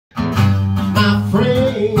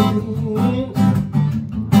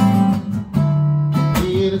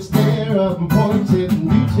It is there of pointed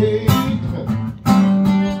beauty.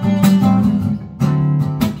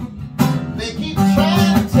 They keep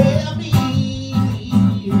trying to tell me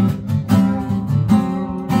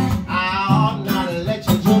I ought not to let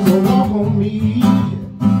you just walk on me.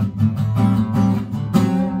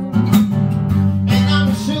 And I'm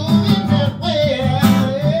sure that well,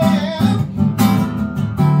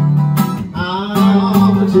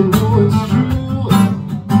 but you know it's true.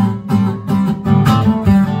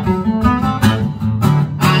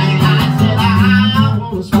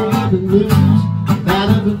 The news that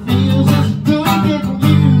if it feels as good getting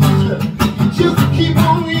used, you just keep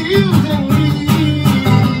on using me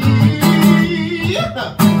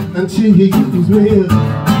until you use me.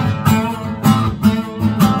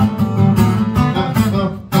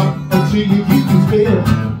 Until you use me.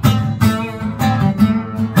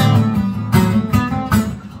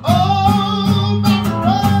 Oh, my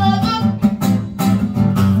brother,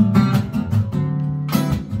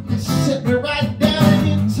 you sit me right down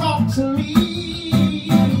and talk to me.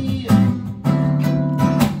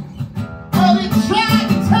 Well, he tried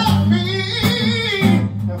to tell me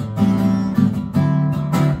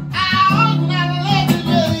I ought not let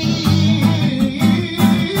you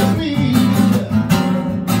use me,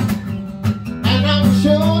 and I'm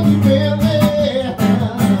sure you will.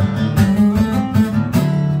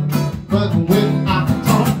 But when I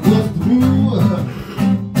talk was through,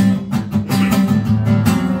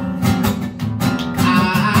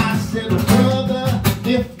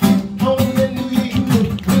 if you only knew you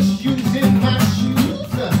was using my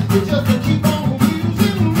shoes, you just keep on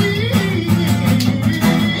using me.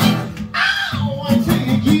 Oh, until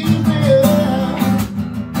you use me.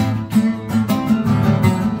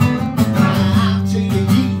 Until you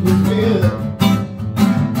use me.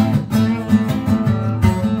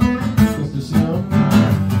 Mr. Ciro.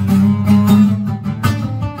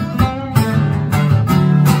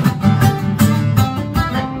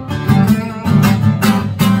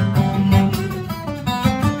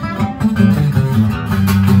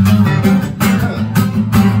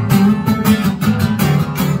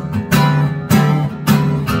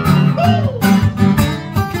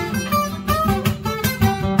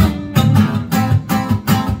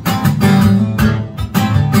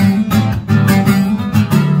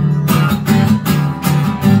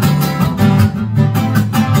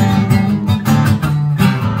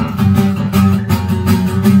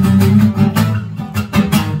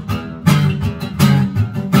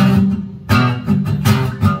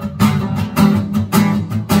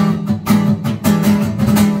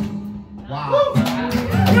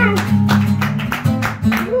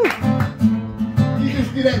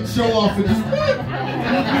 You that show off in this.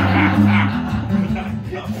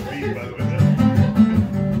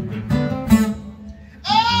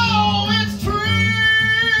 Oh, it's true.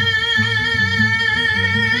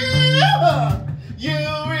 You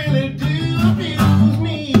really do abuse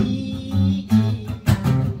me.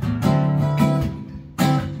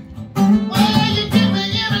 Well, you get me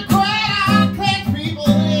in a crowd, catch people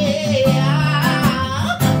there,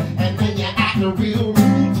 and then you act real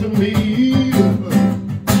rude to me.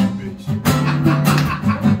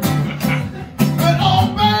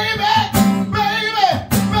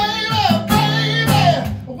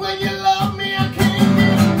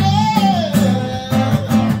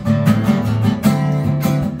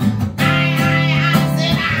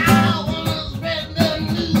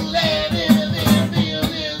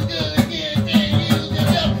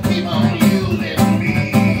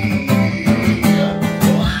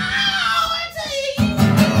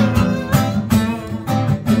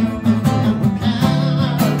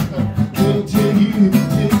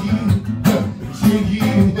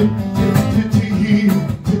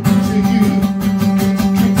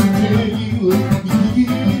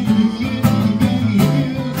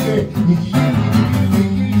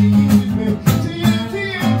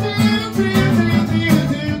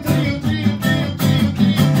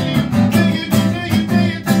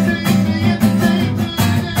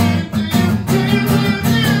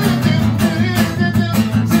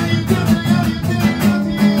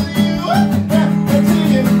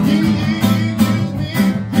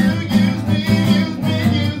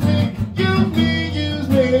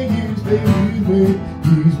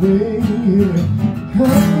 Use me,